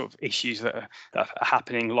latest sort of issues that are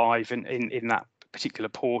happening live in that particular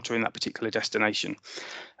port or in that particular destination.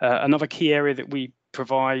 Another key area that we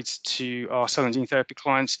provide to our cell and gene therapy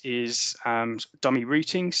clients is dummy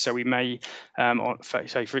routing. So we may,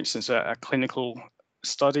 say for instance, a clinical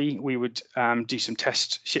study, we would do some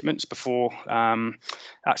test shipments before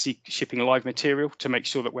actually shipping live material to make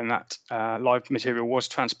sure that when that live material was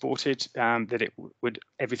transported, that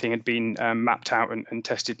everything had been mapped out and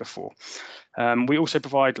tested before. We also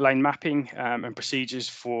provide lane mapping and procedures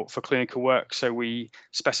for clinical work. So we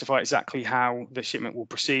specify exactly how the shipment will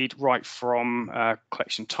proceed, right from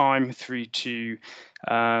collection time through to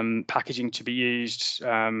packaging to be used,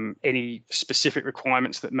 any specific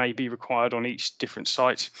requirements that may be required on each different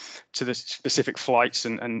site, to the specific flights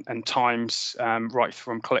and times, right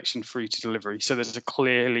from collection through to delivery. So there's a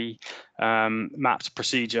clearly mapped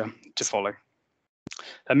procedure to follow.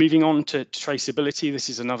 Moving on to traceability, this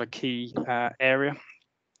is another key area.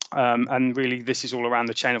 And really, this is all around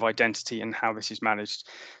the chain of identity and how this is managed.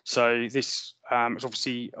 So this is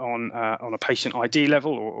obviously on a patient ID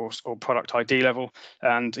level or product ID level,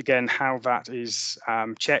 and again, how that is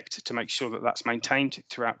checked to make sure that that's maintained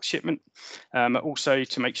throughout the shipment. Also,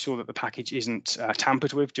 to make sure that the package isn't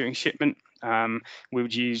tampered with during shipment. We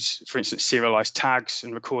would use, for instance, serialized tags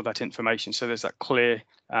and record that information. So there's that clear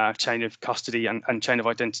chain of custody and chain of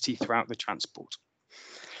identity throughout the transport.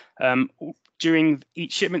 During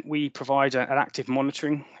each shipment, we provide an active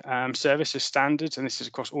monitoring service as standard, and this is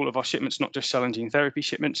across all of our shipments, not just cell and gene therapy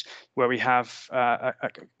shipments, where we have a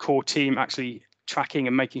core team actually tracking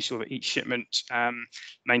and making sure that each shipment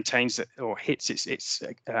maintains or hits its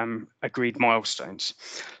agreed milestones.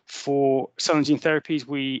 For cell and gene therapies,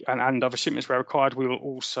 and other shipments where required, we will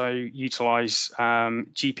also utilize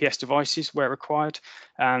GPS devices where required,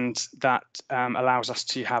 and that allows us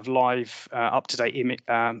to have live up-to-date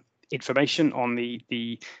information on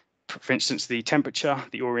for instance, the temperature,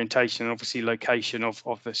 the orientation, and obviously location of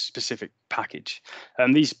the specific package.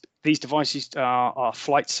 These devices are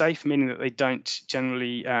flight safe, meaning that they don't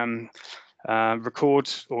generally they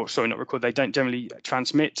don't generally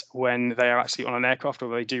transmit when they are actually on an aircraft,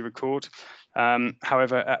 or they do record.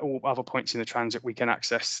 However, at all other points in the transit, we can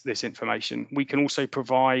access this information. We can also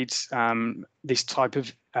provide this type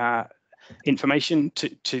of information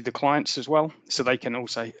to the clients as well, so they can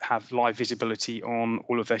also have live visibility on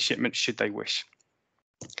all of their shipments should they wish.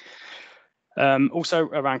 Also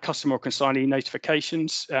around customer or consignee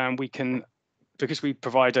notifications, because we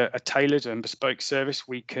provide a tailored and bespoke service,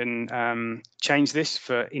 we can change this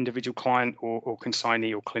for individual client or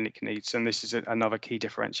consignee or clinic needs, and this is another key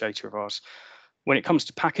differentiator of ours. When it comes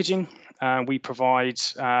to packaging, we provide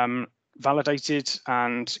validated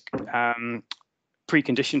and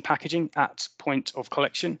preconditioned packaging at point of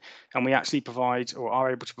collection, and we actually provide or are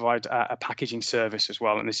able to provide a packaging service as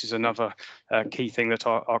well, and this is another key thing that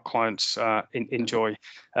our clients enjoy.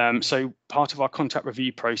 So part of our contract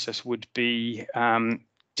review process would be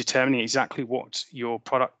determining exactly what your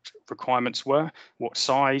product requirements were, what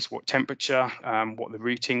size, what temperature, what the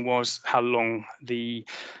routing was, how long the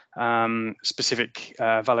specific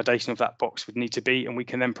validation of that box would need to be, and we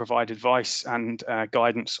can then provide advice and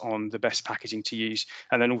guidance on the best packaging to use,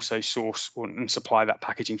 and then also source and supply that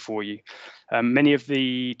packaging for you. Many of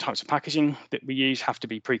the types of packaging that we use have to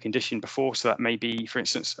be preconditioned before, so that may be, for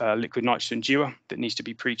instance, liquid nitrogen dewar that needs to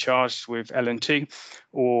be pre-charged with LN2,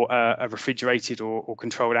 or a refrigerated or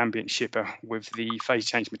controlled ambient shipper with the phase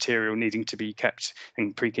change material needing to be kept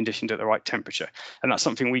and preconditioned at the right temperature. And that's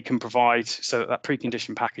something we can provide, so that that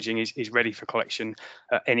preconditioned packaging is ready for collection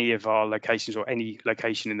at any of our locations, or any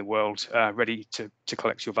location in the world, ready to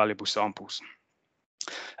collect your valuable samples.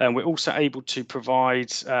 We're also able to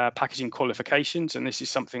provide packaging qualifications, and this is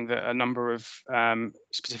something that a number of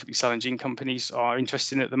specifically cell and gene companies are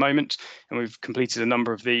interested in at the moment, and we've completed a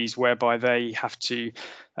number of these whereby they have to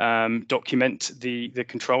document the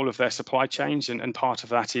control of their supply chains, and part of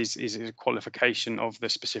that is a qualification of the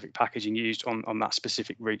specific packaging used on that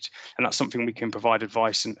specific route, and that's something we can provide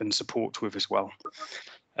advice and support with as well.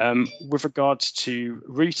 With regards to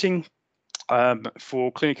routing,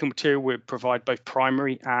 for clinical material, we provide both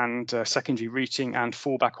primary and secondary routing and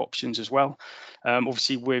fallback options as well.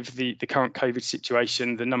 Obviously, with the current COVID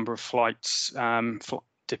situation, the number of flights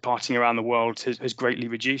departing around the world has greatly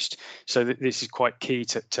reduced. So this is quite key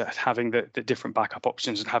to having the different backup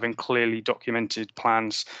options and having clearly documented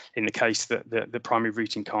plans in the case that the primary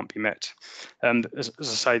routing can't be met. As I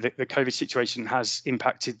say, the COVID situation has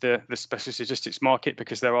impacted the specialist logistics market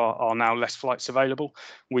because there are now less flights available.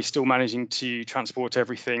 We're still managing to transport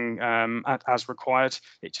everything as required.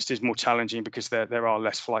 It just is more challenging because there are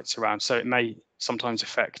less flights around. So it may sometimes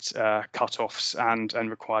affect cut-offs and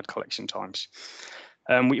required collection times.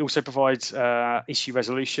 We also provide issue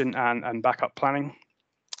resolution and backup planning,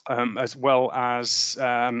 as well as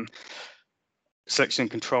selection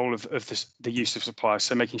and control of the use of suppliers.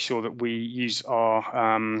 So making sure that we use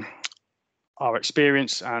our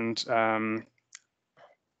experience and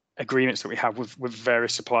agreements that we have with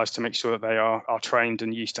various suppliers to make sure that they are trained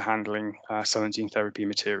and used to handling cell and gene therapy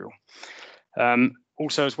material.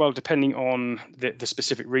 Also, as well, depending on the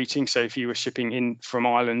specific routing, so if you were shipping in from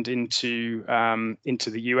Ireland into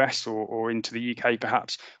the US or into the UK,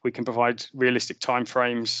 perhaps we can provide realistic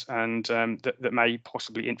timeframes and that may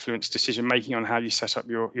possibly influence decision making on how you set up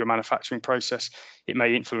your manufacturing process. It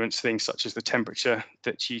may influence things such as the temperature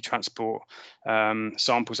that you transport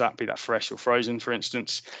samples at, be that fresh or frozen, for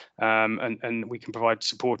instance, and we can provide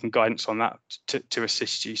support and guidance on that to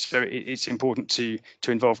assist you. So it's important to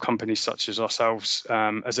involve companies such as ourselves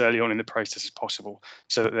as early on in the process as possible,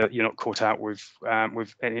 so that you're not caught out with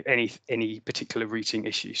any particular routing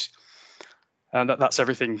issues. And that's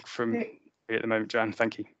everything from me at the moment, Joann.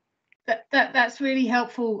 Thank you. That's really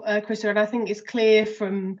helpful, Krista, and I think it's clear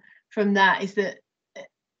from that is that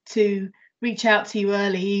to reach out to you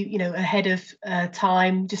early, ahead of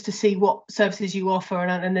time, just to see what services you offer,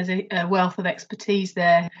 and there's a wealth of expertise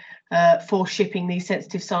there for shipping these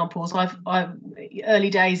sensitive samples. I've early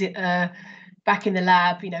days back in the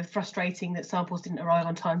lab, frustrating that samples didn't arrive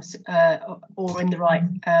on time or in the right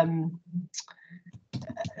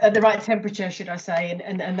at the right temperature, should I say,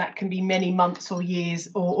 and that can be many months or years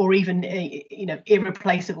or even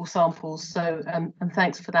irreplaceable samples. So and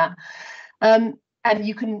thanks for that. And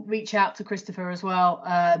you can reach out to Christopher as well,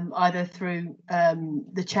 either through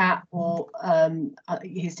the chat or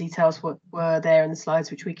his details were there in the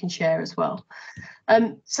slides, which we can share as well.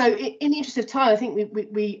 So in the interest of time, I think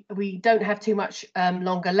we don't have too much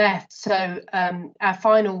longer left. So our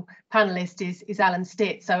final panelist is Alan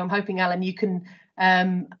Stitt. So I'm hoping, Alan, you can,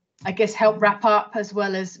 I guess, help wrap up as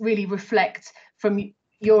well as really reflect from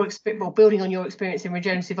your experience, well, building on your experience in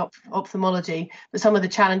regenerative ophthalmology, but some of the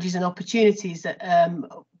challenges and opportunities that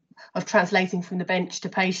of translating from the bench to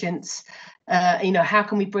patients. How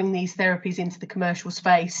can we bring these therapies into the commercial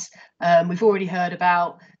space? We've already heard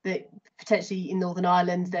about that potentially in Northern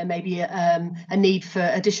Ireland there may be a need for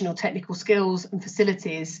additional technical skills and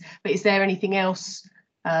facilities, but is there anything else?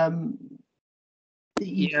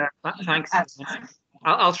 Yeah, thanks.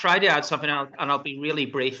 I'll try to add something, and I'll be really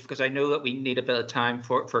brief because I know that we need a bit of time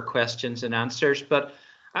for questions and answers. But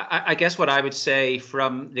I guess what I would say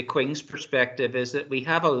from the Queen's perspective is that we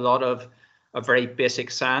have a lot of very basic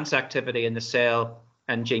science activity in the cell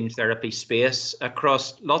and gene therapy space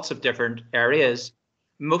across lots of different areas.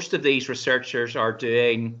 Most of these researchers are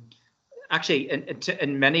doing, actually,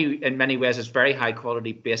 in many ways, it's very high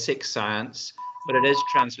quality basic science, but it is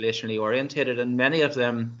translationally orientated, and many of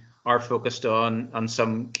them are focused on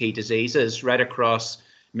some key diseases right across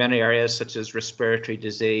many areas such as respiratory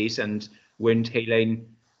disease and wound healing,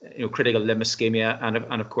 critical limb ischemia,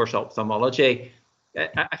 and of course ophthalmology.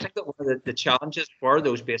 I think that one of the challenges for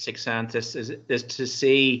those basic scientists is to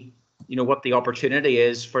see, what the opportunity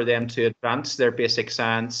is for them to advance their basic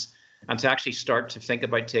science and to actually start to think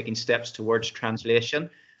about taking steps towards translation.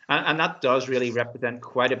 And that does really represent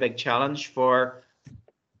quite a big challenge for.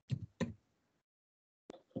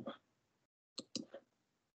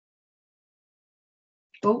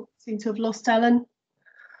 Oh, seem to have lost Alan.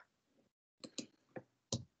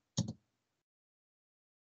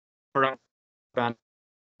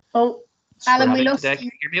 Oh, Alan, we lost you. Can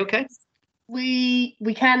you hear me okay?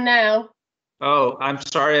 We can now. Oh, I'm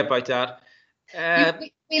sorry about that.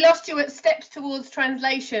 We lost you at steps towards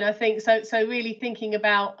translation, I think. So really thinking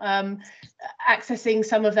about accessing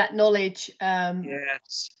some of that knowledge.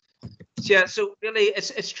 Yes. Yeah, so really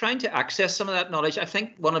it's trying to access some of that knowledge. I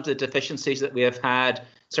think one of the deficiencies that we have had,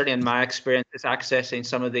 certainly in my experience, is accessing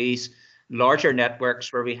some of these larger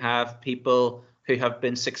networks where we have people who have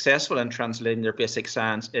been successful in translating their basic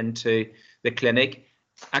science into the clinic,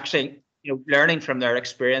 actually, learning from their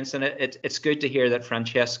experience. And it's good to hear that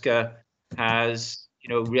Francesca has,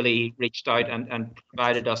 really reached out and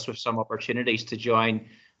provided us with some opportunities to join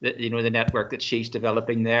the network that she's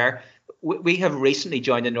developing there. We have recently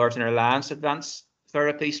joined the Northern Alliance Advanced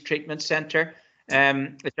Therapies Treatment Centre.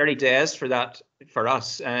 It's early days for that for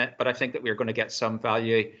us, but I think that we're going to get some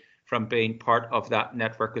value from being part of that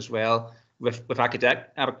network as well, with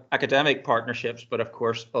academic partnerships, but of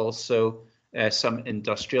course also some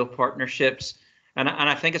industrial partnerships. And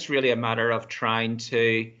I think it's really a matter of trying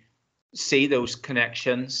to see those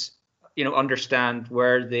connections, understand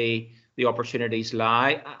where the opportunities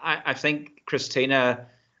lie. I think Christina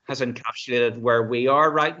has encapsulated where we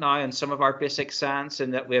are right now in some of our basic science,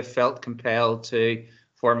 and that we have felt compelled to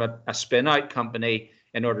form a spin-out company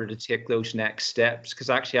in order to take those next steps. Because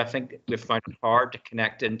actually, I think we've found it hard to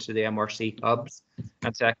connect into the MRC hubs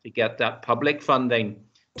and to actually get that public funding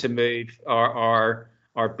to move our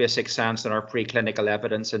basic science and our preclinical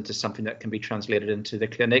evidence into something that can be translated into the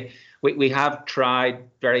clinic. We have tried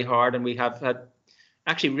very hard, and we have had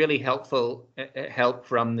actually really helpful help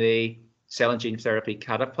from the Cell and Gene Therapy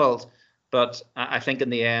Catapult. But I think in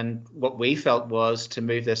the end, what we felt was to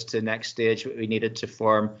move this to the next stage, we needed to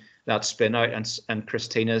form that spin out, and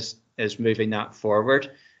Christina is moving that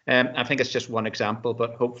forward. I think it's just one example,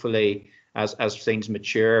 but hopefully as things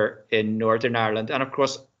mature in Northern Ireland, and of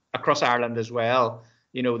course across Ireland as well,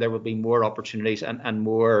 there will be more opportunities and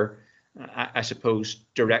more, I suppose,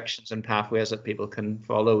 directions and pathways that people can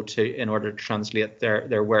follow in order to translate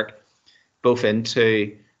their work both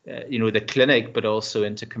into the clinic, but also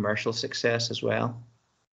into commercial success as well.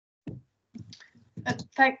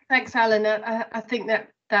 Thanks, Alan. I think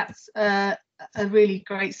that's a really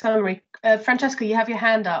great summary. Francesca, you have your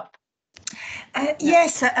hand up.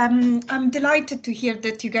 Yes, I'm delighted to hear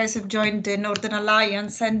that you guys have joined the Northern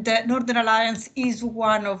Alliance, and Northern Alliance is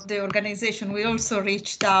one of the organizations we also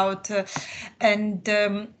reached out, and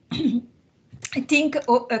I think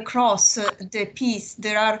across the piece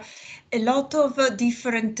there are a lot of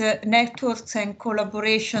different networks and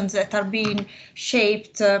collaborations that are being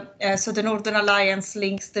shaped. So the Northern Alliance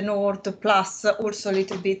links the North, plus also a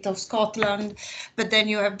little bit of Scotland, but then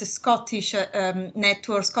you have the Scottish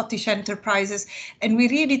network, Scottish enterprises, and we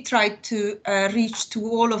really try to reach to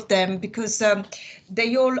all of them, because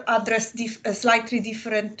they all address slightly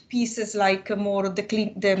different pieces, like more the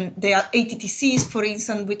ATTCs, for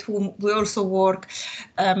instance, with whom we also work,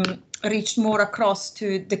 reached more across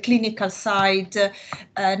to the clinical side,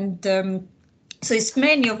 and so it's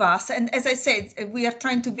many of us. And as I said, we are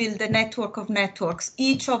trying to build a network of networks.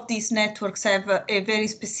 Each of these networks have a very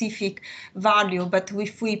specific value, but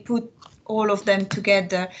if we put all of them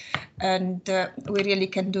together, and we really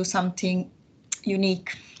can do something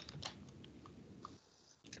unique.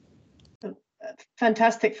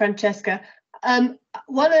 Fantastic, Francesca.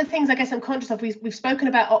 One of the things I guess I'm conscious of, we've spoken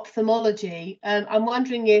about ophthalmology. I'm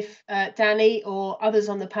wondering if Danny or others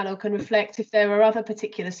on the panel can reflect if there are other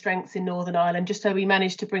particular strengths in Northern Ireland, just so we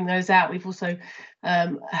manage to bring those out. We've also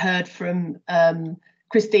heard from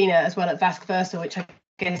Christina as well at Vasc Versa, which I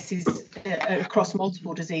guess is across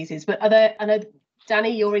multiple diseases. But I know,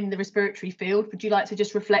 Danny, you're in the respiratory field. Would you like to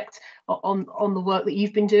just reflect on the work that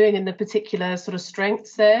you've been doing and the particular sort of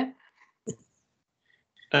strengths there?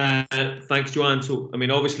 Thanks, Joann. So, I mean,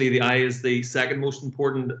 obviously the eye is the second most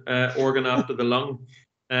important organ after the lung.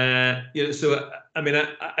 So, I mean,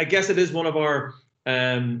 I guess it is one of our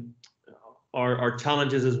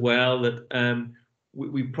challenges as well, that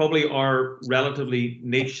we probably are relatively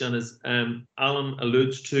niche, and as Alan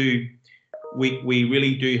alludes to, we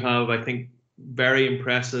really do have, I think, very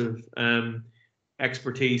impressive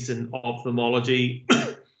expertise in ophthalmology.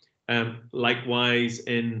 Likewise,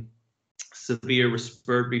 in severe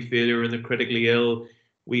respiratory failure in the critically ill,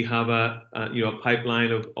 we have a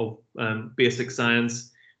pipeline of basic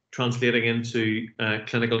science translating into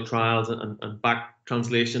clinical trials and back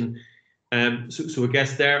translation. So I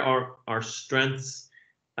guess there are our strengths.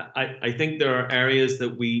 I think there are areas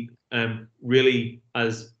that we really,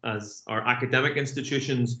 as our academic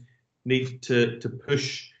institutions, need to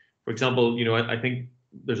push. For example, I think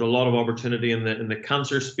there's a lot of opportunity in the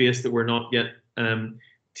cancer space that we're not yet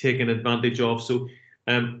taking advantage of. So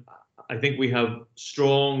I think we have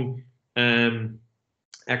strong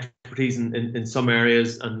expertise in some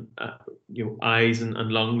areas, and eyes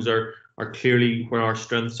and lungs are clearly where our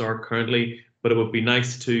strengths are currently. But it would be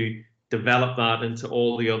nice to develop that into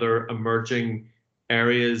all the other emerging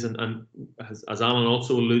areas. And as Alan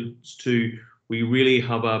also alludes to, we really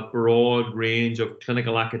have a broad range of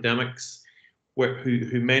clinical academics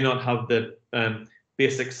who may not have the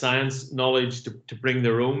basic science knowledge to bring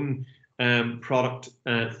their own product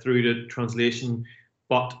through to translation,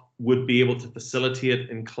 but would be able to facilitate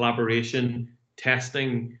in collaboration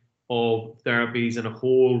testing of therapies in a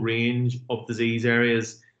whole range of disease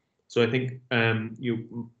areas. So I think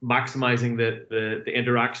maximizing the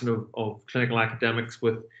interaction of clinical academics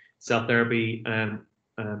with cell therapy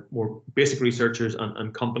more basic researchers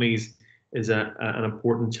and companies is an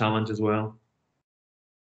important challenge as well.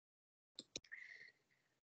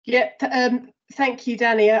 Yeah, thank you,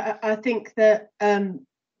 Danny. I think that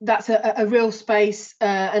that's a real space,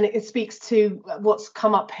 and it speaks to what's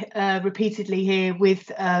come up repeatedly here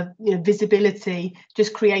with visibility,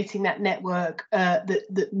 just creating that network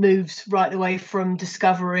that moves right away from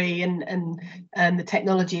discovery and the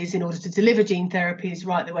technologies in order to deliver gene therapies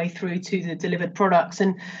right the way through to the delivered products.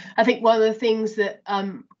 And I think one of the things that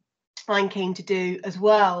I'm keen to do as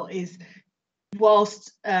well is,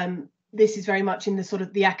 whilst this is very much in the sort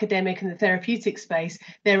of the academic and the therapeutic space,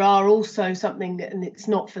 there are also something that, and it's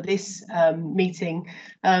not for this meeting,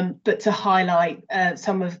 but to highlight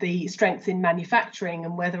some of the strengths in manufacturing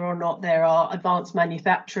and whether or not there are advanced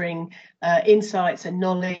manufacturing insights and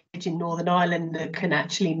knowledge in Northern Ireland that can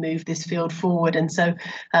actually move this field forward. And so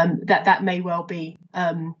that may well be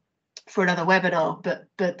for another webinar,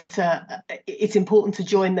 but it's important to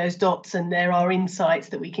join those dots, and there are insights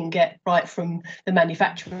that we can get right from the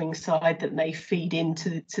manufacturing side that may feed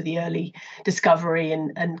into the early discovery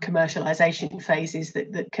and commercialization phases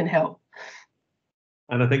that can help.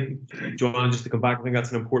 And I think, Joann, just to come back, I think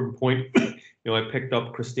that's an important point. I picked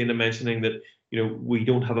up Christina mentioning that we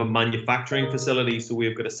don't have a manufacturing facility, so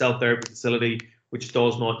we've got a cell therapy facility which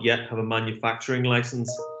does not yet have a manufacturing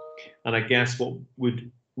license. And I guess what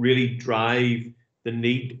would really drive the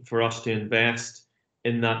need for us to invest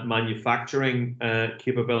in that manufacturing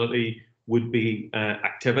capability would be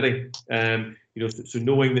activity. So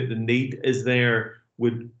knowing that the need is there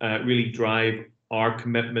would really drive our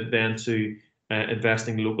commitment then to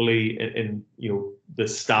investing locally in the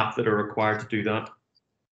staff that are required to do that.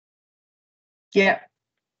 Yeah.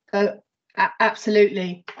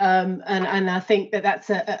 Absolutely, and I think that that's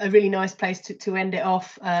a really nice place to end it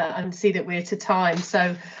off and see that we're to time.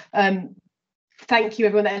 So thank you,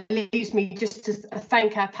 everyone. That leaves me just to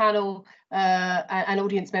thank our panel and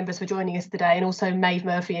audience members for joining us today, and also Maeve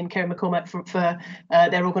Murphy and Karen McCormack for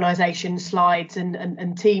their organisation, slides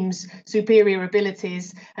and team's superior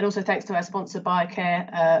abilities, and also thanks to our sponsor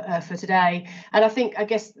BioCare for today. And I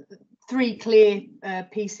guess three clear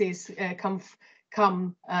pieces come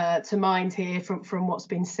to mind here from what's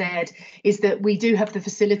been said, is that we do have the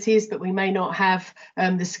facilities, but we may not have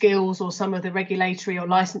the skills or some of the regulatory or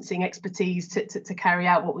licensing expertise to carry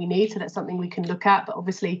out what we need. So that's something we can look at, but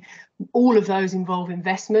obviously all of those involve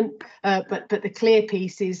investment. But the clear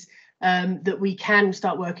piece is that we can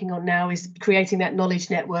start working on now is creating that knowledge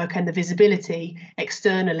network and the visibility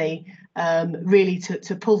externally, really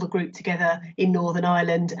to pull the group together in Northern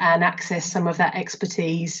Ireland and access some of that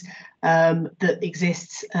expertise that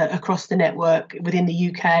exists across the network within the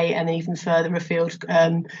UK and even further afield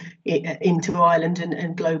into Ireland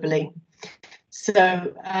and globally.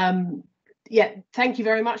 So yeah, thank you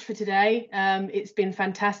very much for today. It's been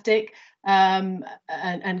fantastic. And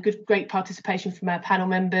great participation from our panel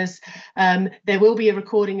members. There will be a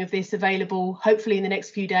recording of this available hopefully in the next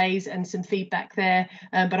few days and some feedback there,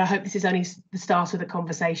 but I hope this is only the start of the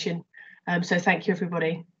conversation. So thank you,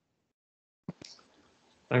 everybody.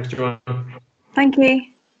 Thanks, Joann. Thank you.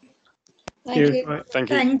 Thank you. Thank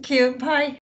you. Thank you. Bye.